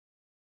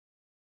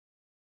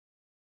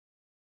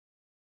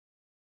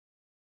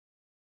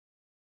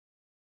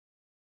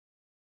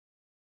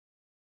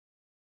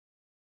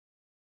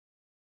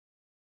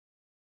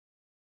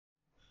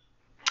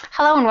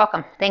Hello and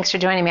welcome. Thanks for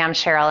joining me. I'm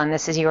Cheryl and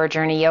this is Your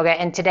Journey Yoga.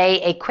 And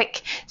today a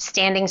quick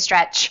standing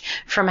stretch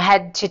from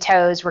head to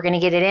toes. We're going to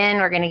get it in,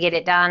 we're going to get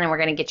it done, and we're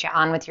going to get you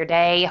on with your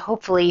day,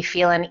 hopefully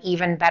feeling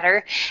even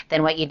better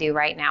than what you do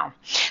right now.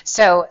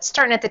 So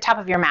starting at the top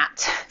of your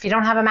mat. If you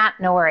don't have a mat,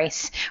 no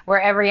worries.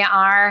 Wherever you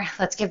are,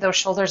 let's give those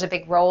shoulders a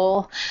big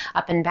roll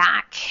up and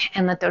back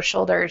and let those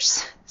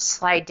shoulders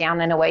slide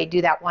down and away.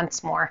 Do that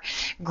once more.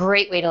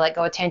 Great way to let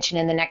go of tension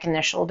in the neck and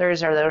the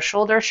shoulders or those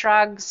shoulder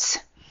shrugs.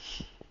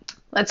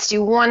 Let's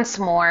do once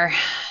more,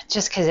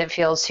 just because it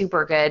feels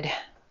super good.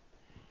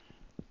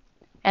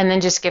 And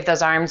then just give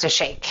those arms a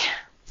shake.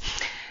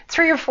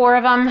 3 or 4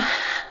 of them,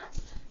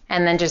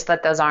 and then just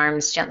let those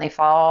arms gently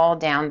fall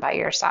down by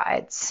your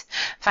sides.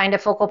 Find a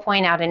focal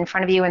point out in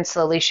front of you and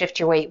slowly shift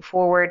your weight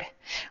forward,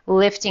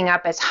 lifting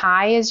up as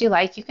high as you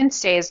like. You can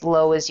stay as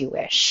low as you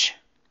wish.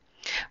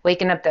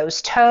 Waking up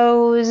those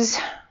toes,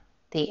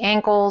 the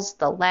ankles,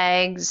 the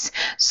legs,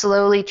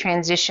 slowly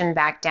transition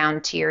back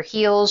down to your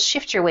heels,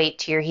 shift your weight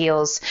to your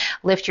heels,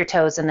 lift your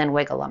toes, and then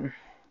wiggle them.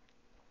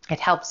 It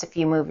helps if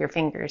you move your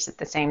fingers at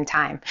the same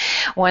time.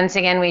 Once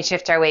again, we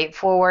shift our weight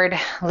forward,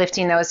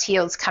 lifting those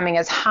heels, coming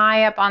as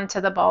high up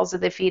onto the balls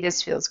of the feet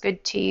as feels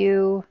good to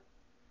you.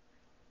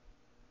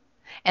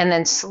 And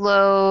then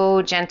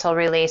slow, gentle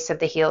release of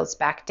the heels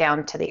back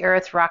down to the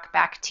earth. Rock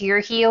back to your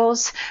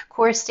heels.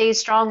 Core stays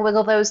strong.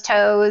 Wiggle those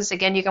toes.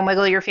 Again, you can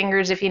wiggle your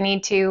fingers if you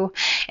need to.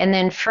 And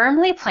then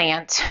firmly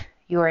plant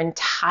your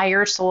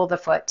entire sole of the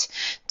foot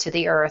to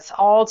the earth.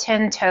 All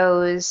 10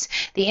 toes,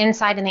 the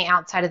inside and the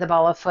outside of the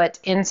ball of foot,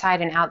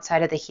 inside and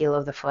outside of the heel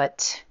of the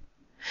foot.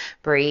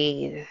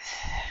 Breathe.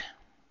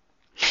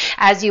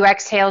 As you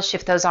exhale,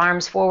 shift those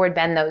arms forward,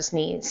 bend those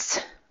knees.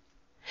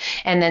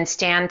 And then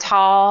stand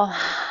tall.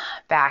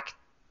 Back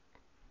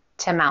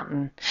to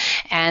mountain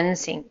and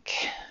sink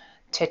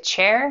to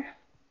chair,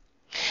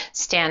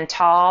 stand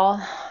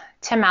tall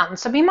to mountain.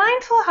 So be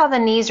mindful how the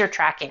knees are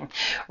tracking.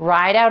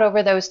 Ride out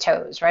over those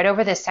toes, right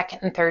over the second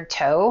and third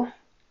toe.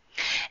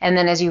 And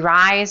then as you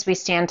rise, we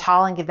stand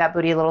tall and give that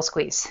booty a little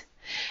squeeze.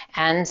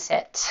 And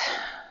sit.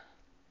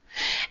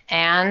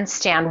 And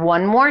stand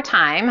one more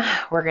time.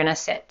 We're going to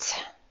sit.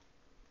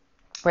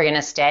 We're going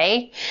to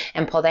stay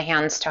and pull the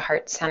hands to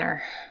heart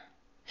center.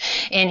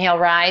 Inhale,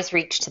 rise,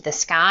 reach to the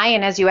sky,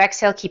 and as you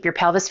exhale, keep your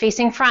pelvis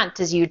facing front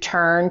as you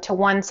turn to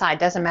one side,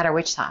 doesn't matter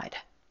which side.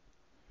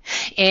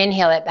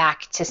 Inhale it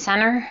back to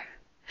center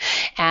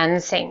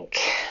and sink.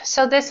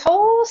 So this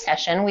whole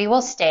session, we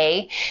will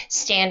stay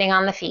standing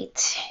on the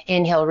feet.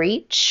 Inhale,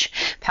 reach,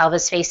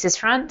 pelvis faces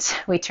front,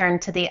 we turn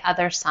to the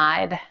other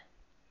side.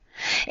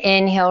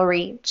 Inhale,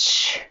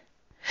 reach,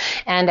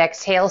 and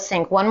exhale,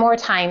 sink. One more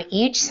time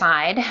each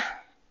side.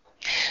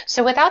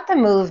 So without the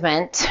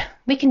movement,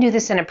 we can do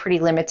this in a pretty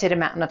limited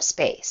amount of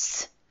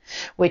space,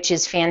 which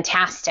is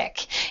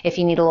fantastic. If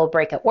you need a little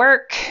break at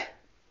work,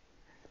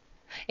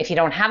 if you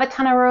don't have a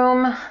ton of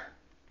room,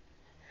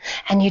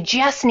 and you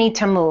just need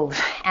to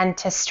move and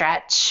to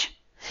stretch,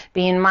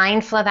 being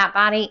mindful of that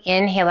body,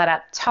 inhale it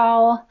up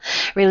tall,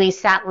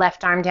 release that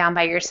left arm down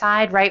by your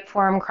side, right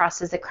forearm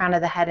crosses the crown of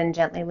the head and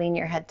gently lean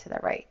your head to the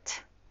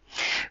right.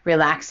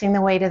 Relaxing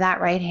the weight of that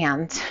right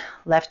hand,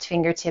 left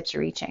fingertips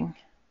reaching.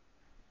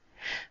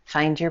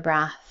 Find your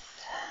breath.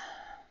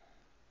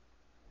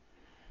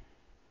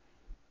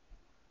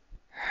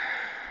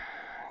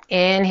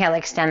 Inhale,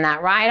 extend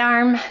that right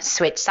arm,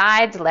 switch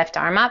sides, left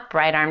arm up,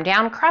 right arm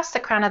down, cross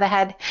the crown of the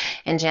head,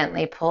 and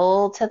gently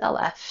pull to the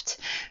left.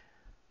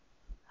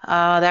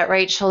 That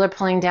right shoulder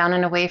pulling down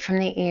and away from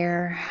the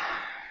ear.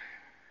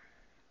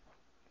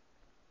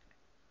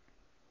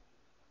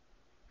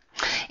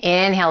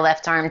 Inhale,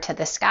 left arm to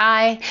the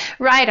sky,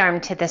 right arm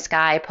to the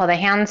sky, pull the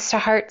hands to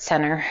heart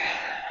center.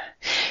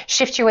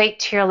 Shift your weight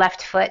to your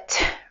left foot.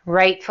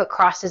 Right foot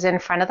crosses in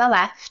front of the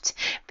left.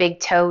 Big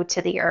toe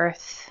to the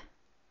earth.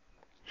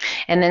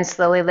 And then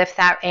slowly lift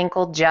that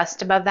ankle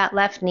just above that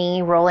left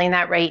knee, rolling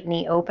that right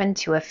knee open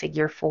to a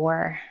figure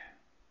 4.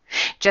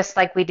 Just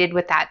like we did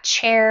with that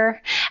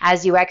chair,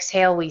 as you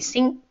exhale, we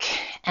sink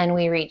and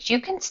we reach.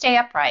 You can stay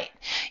upright.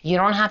 You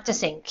don't have to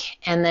sink.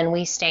 And then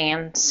we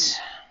stand.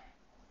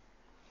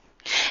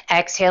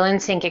 Exhale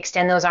and sink.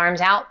 Extend those arms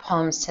out,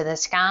 palms to the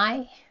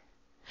sky.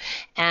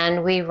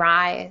 And we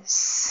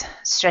rise,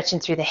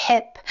 stretching through the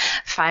hip,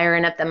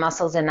 firing up the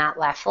muscles in that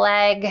left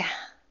leg.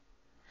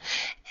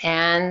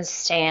 And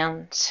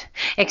stand.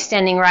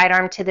 Extending right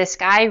arm to the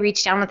sky,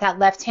 reach down with that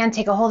left hand,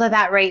 take a hold of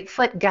that right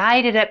foot,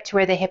 guide it up to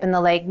where the hip and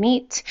the leg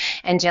meet,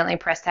 and gently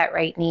press that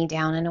right knee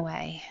down and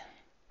away.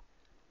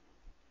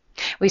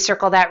 We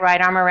circle that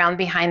right arm around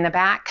behind the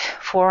back,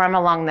 forearm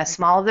along the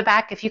small of the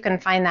back. If you can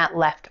find that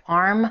left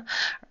arm,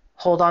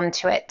 hold on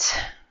to it.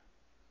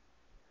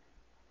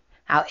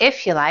 Now,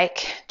 if you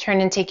like,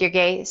 turn and take your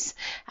gaze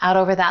out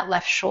over that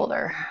left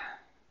shoulder.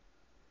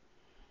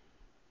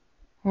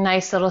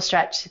 Nice little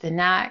stretch to the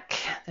neck,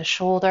 the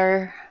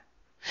shoulder,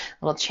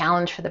 a little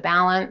challenge for the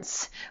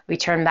balance. We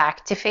turn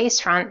back to face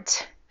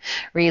front,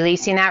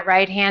 releasing that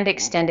right hand,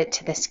 extend it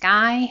to the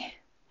sky.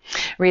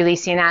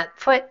 Releasing that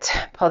foot,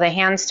 pull the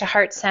hands to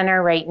heart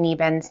center, right knee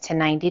bends to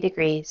 90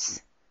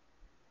 degrees.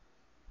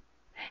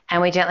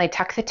 And we gently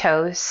tuck the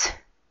toes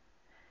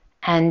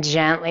and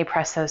gently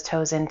press those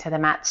toes into the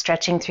mat,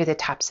 stretching through the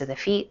tops of the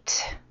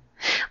feet.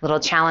 Little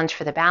challenge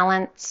for the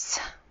balance.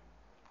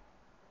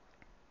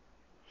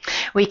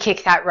 We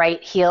kick that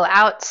right heel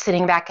out,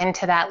 sitting back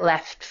into that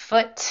left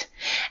foot,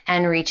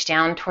 and reach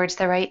down towards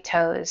the right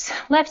toes.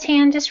 Left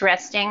hand just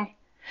resting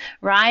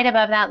right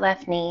above that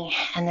left knee,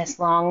 and this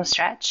long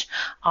stretch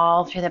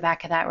all through the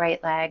back of that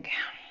right leg.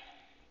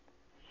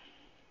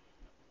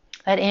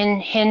 Let in,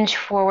 hinge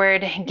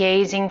forward,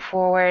 gazing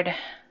forward.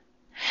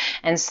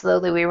 And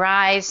slowly we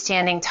rise,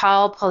 standing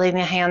tall, pulling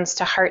the hands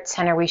to heart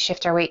center. We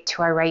shift our weight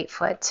to our right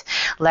foot.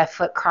 Left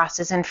foot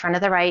crosses in front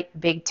of the right,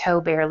 big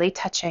toe barely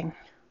touching.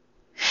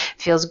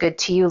 Feels good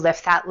to you.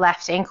 Lift that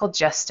left ankle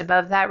just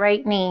above that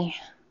right knee.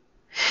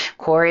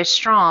 Core is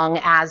strong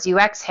as you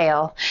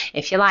exhale.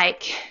 If you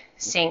like,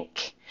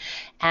 sink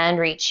and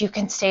reach. You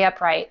can stay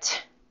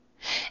upright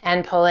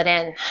and pull it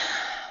in.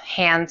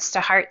 Hands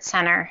to heart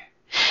center.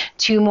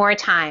 2 more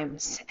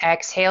times.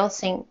 Exhale,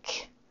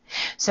 sink.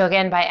 So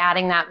again, by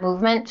adding that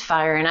movement,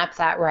 firing up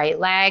that right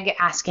leg,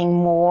 asking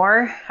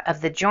more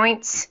of the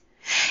joints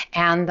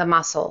and the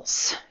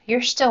muscles.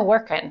 You're still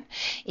working,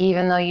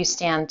 even though you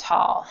stand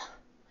tall.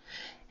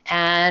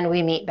 And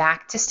we meet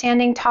back to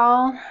standing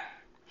tall.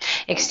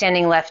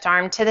 Extending left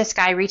arm to the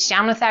sky, reach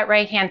down with that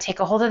right hand, take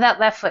a hold of that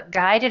left foot,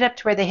 guide it up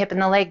to where the hip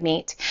and the leg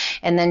meet,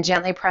 and then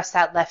gently press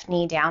that left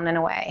knee down and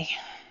away.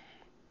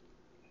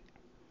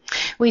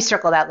 We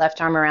circle that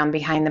left arm around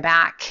behind the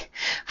back,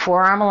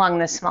 forearm along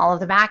the small of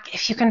the back.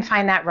 If you can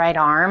find that right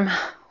arm,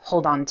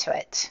 hold on to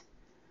it.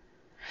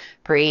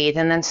 Breathe,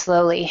 and then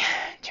slowly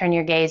turn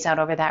your gaze out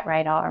over that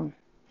right arm,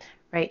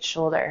 right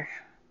shoulder.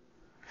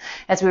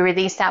 As we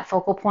release that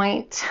focal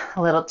point,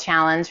 a little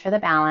challenge for the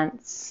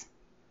balance,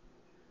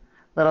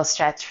 little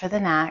stretch for the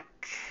neck,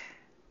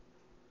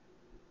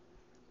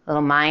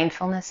 little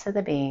mindfulness of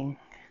the being.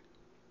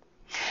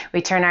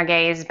 We turn our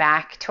gaze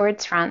back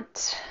towards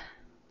front,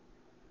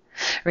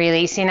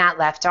 releasing that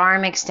left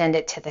arm, extend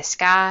it to the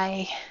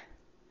sky,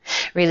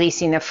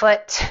 releasing the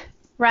foot,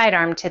 right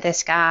arm to the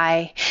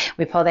sky.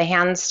 We pull the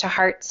hands to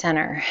heart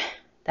center.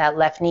 That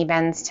left knee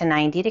bends to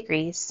 90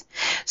 degrees.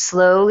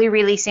 Slowly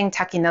releasing,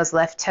 tucking those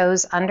left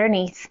toes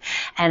underneath,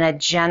 and a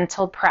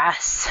gentle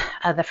press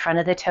of the front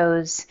of the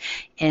toes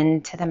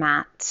into the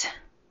mat.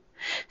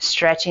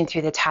 Stretching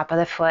through the top of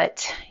the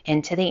foot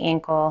into the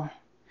ankle.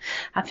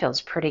 That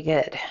feels pretty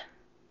good.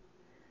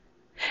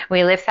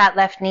 We lift that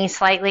left knee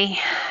slightly,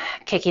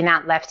 kicking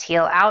that left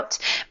heel out.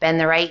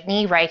 Bend the right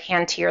knee, right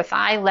hand to your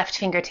thigh, left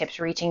fingertips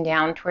reaching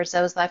down towards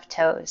those left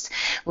toes.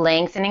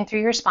 Lengthening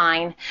through your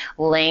spine,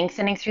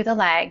 lengthening through the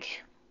leg.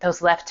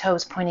 Those left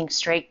toes pointing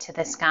straight to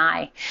the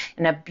sky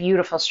in a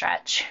beautiful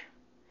stretch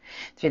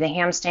through the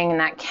hamstring and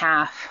that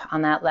calf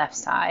on that left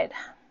side.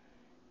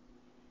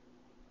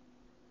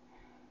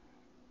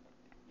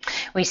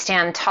 We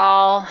stand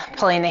tall,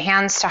 pulling the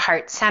hands to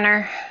heart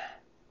center.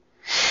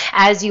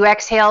 As you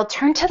exhale,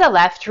 turn to the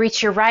left,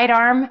 reach your right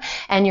arm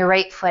and your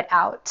right foot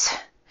out.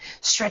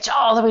 Stretch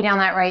all the way down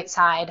that right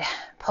side.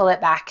 Pull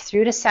it back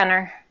through to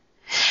center.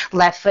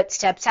 Left foot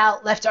steps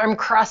out, left arm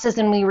crosses,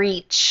 and we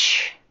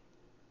reach.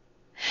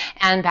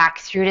 And back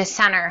through to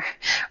center.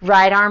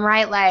 Right arm,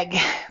 right leg,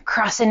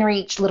 cross and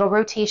reach. Little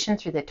rotation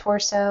through the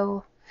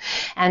torso.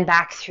 And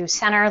back through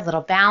center,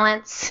 little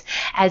balance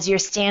as you're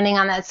standing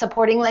on that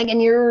supporting leg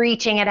and you're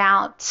reaching it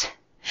out.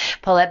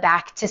 Pull it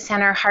back to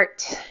center,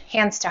 heart,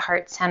 hands to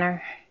heart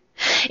center.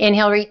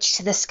 Inhale, reach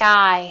to the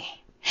sky.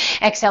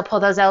 Exhale, pull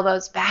those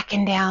elbows back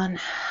and down.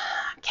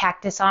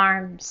 Cactus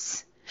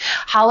arms.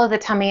 Hollow the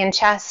tummy and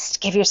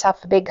chest. Give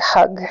yourself a big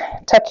hug.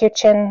 Tuck your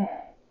chin.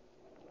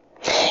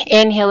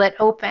 Inhale it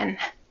open.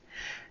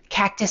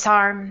 Cactus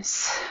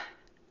arms.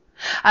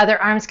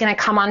 Other arm's going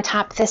to come on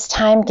top this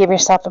time. Give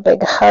yourself a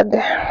big hug.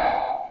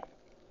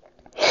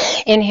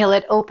 Inhale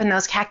it open,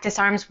 those cactus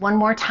arms one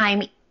more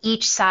time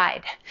each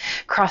side.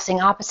 Crossing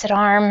opposite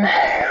arm,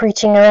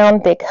 reaching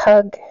around, big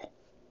hug.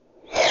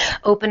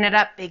 Open it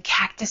up, big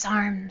cactus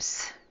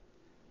arms.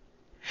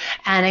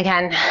 And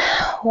again,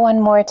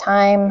 one more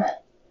time.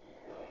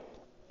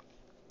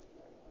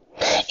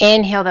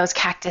 Inhale those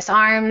cactus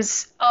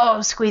arms.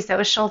 Oh, squeeze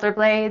those shoulder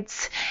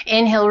blades.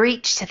 Inhale,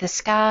 reach to the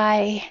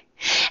sky.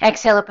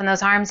 Exhale, open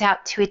those arms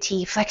out to a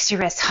T. Flex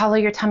your wrists, hollow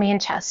your tummy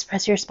and chest.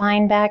 Press your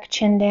spine back,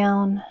 chin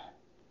down.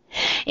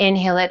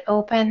 Inhale it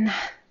open.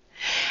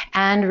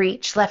 And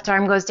reach. Left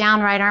arm goes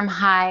down, right arm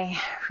high.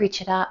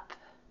 Reach it up.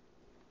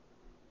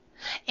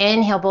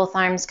 Inhale, both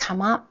arms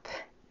come up.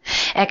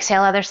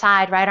 Exhale, other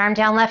side. Right arm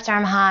down, left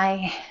arm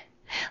high.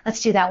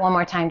 Let's do that one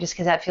more time just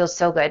because that feels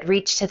so good.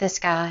 Reach to the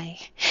sky.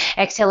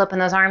 Exhale, open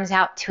those arms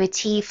out to a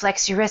T.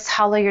 Flex your wrists,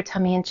 hollow your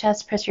tummy and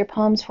chest. Press your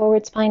palms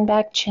forward, spine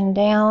back, chin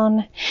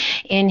down.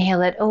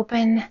 Inhale it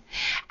open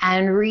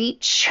and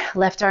reach.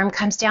 Left arm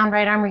comes down,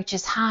 right arm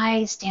reaches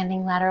high,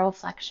 standing lateral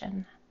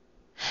flexion.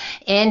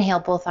 Inhale,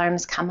 both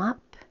arms come up.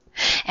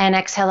 And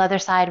exhale, other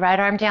side. Right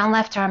arm down,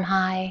 left arm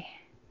high.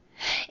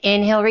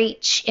 Inhale,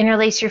 reach.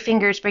 Interlace your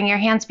fingers. Bring your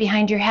hands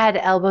behind your head.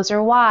 Elbows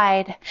are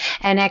wide.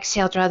 And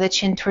exhale, draw the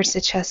chin towards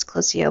the chest.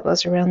 Close the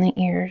elbows around the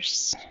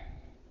ears.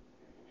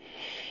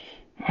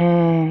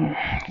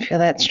 Feel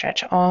that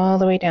stretch all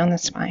the way down the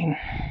spine.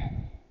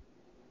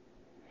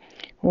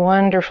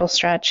 Wonderful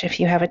stretch if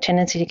you have a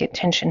tendency to get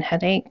tension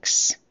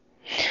headaches.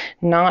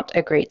 Not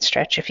a great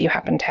stretch if you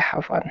happen to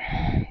have one.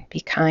 Be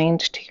kind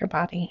to your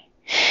body.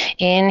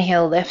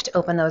 Inhale, lift,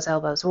 open those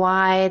elbows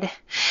wide.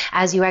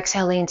 As you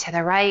exhale, lean to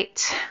the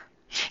right,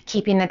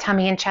 keeping the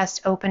tummy and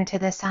chest open to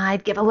the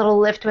side. Give a little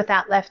lift with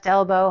that left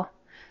elbow.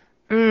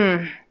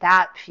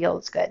 That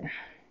feels good.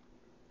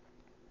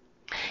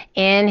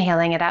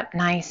 Inhaling it up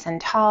nice and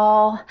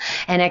tall,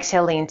 and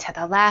exhale, lean to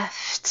the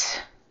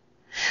left.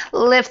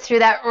 Lift through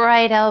that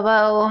right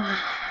elbow.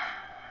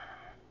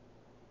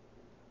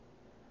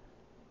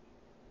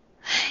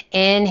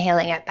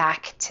 Inhaling it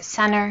back to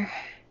center.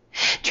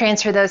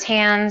 Transfer those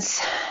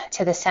hands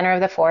to the center of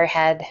the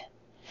forehead,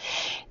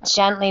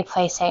 gently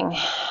placing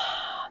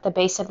the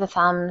base of the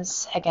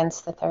thumbs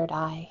against the third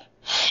eye.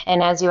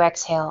 And as you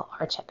exhale,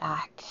 arch it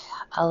back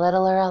a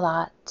little or a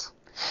lot.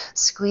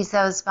 Squeeze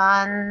those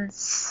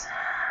buns.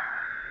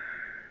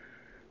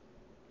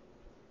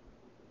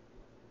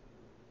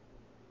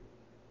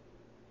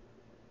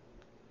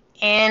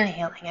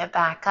 Inhaling it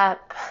back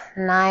up,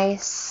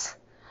 nice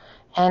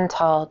and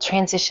tall.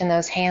 Transition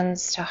those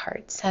hands to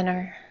heart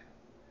center.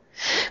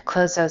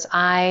 Close those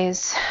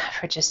eyes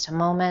for just a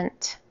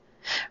moment.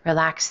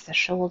 Relax the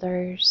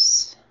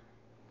shoulders.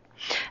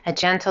 A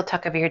gentle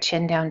tuck of your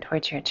chin down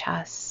towards your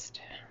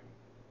chest.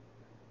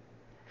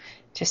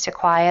 Just a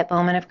quiet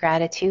moment of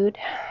gratitude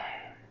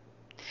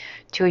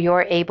to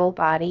your able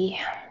body,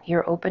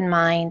 your open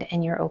mind,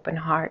 and your open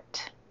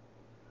heart.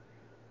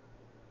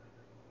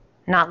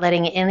 Not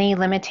letting any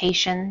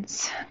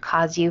limitations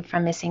cause you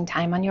from missing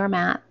time on your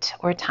mat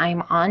or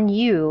time on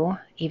you,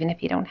 even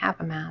if you don't have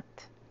a mat.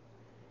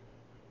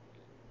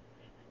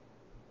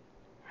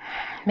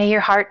 May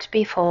your heart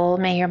be full.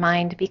 May your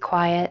mind be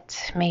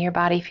quiet. May your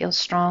body feel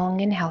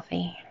strong and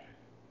healthy.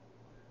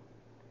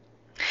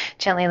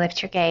 Gently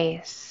lift your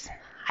gaze.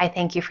 I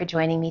thank you for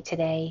joining me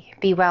today.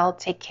 Be well,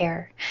 take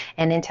care,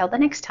 and until the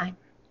next time,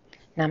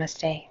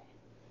 namaste.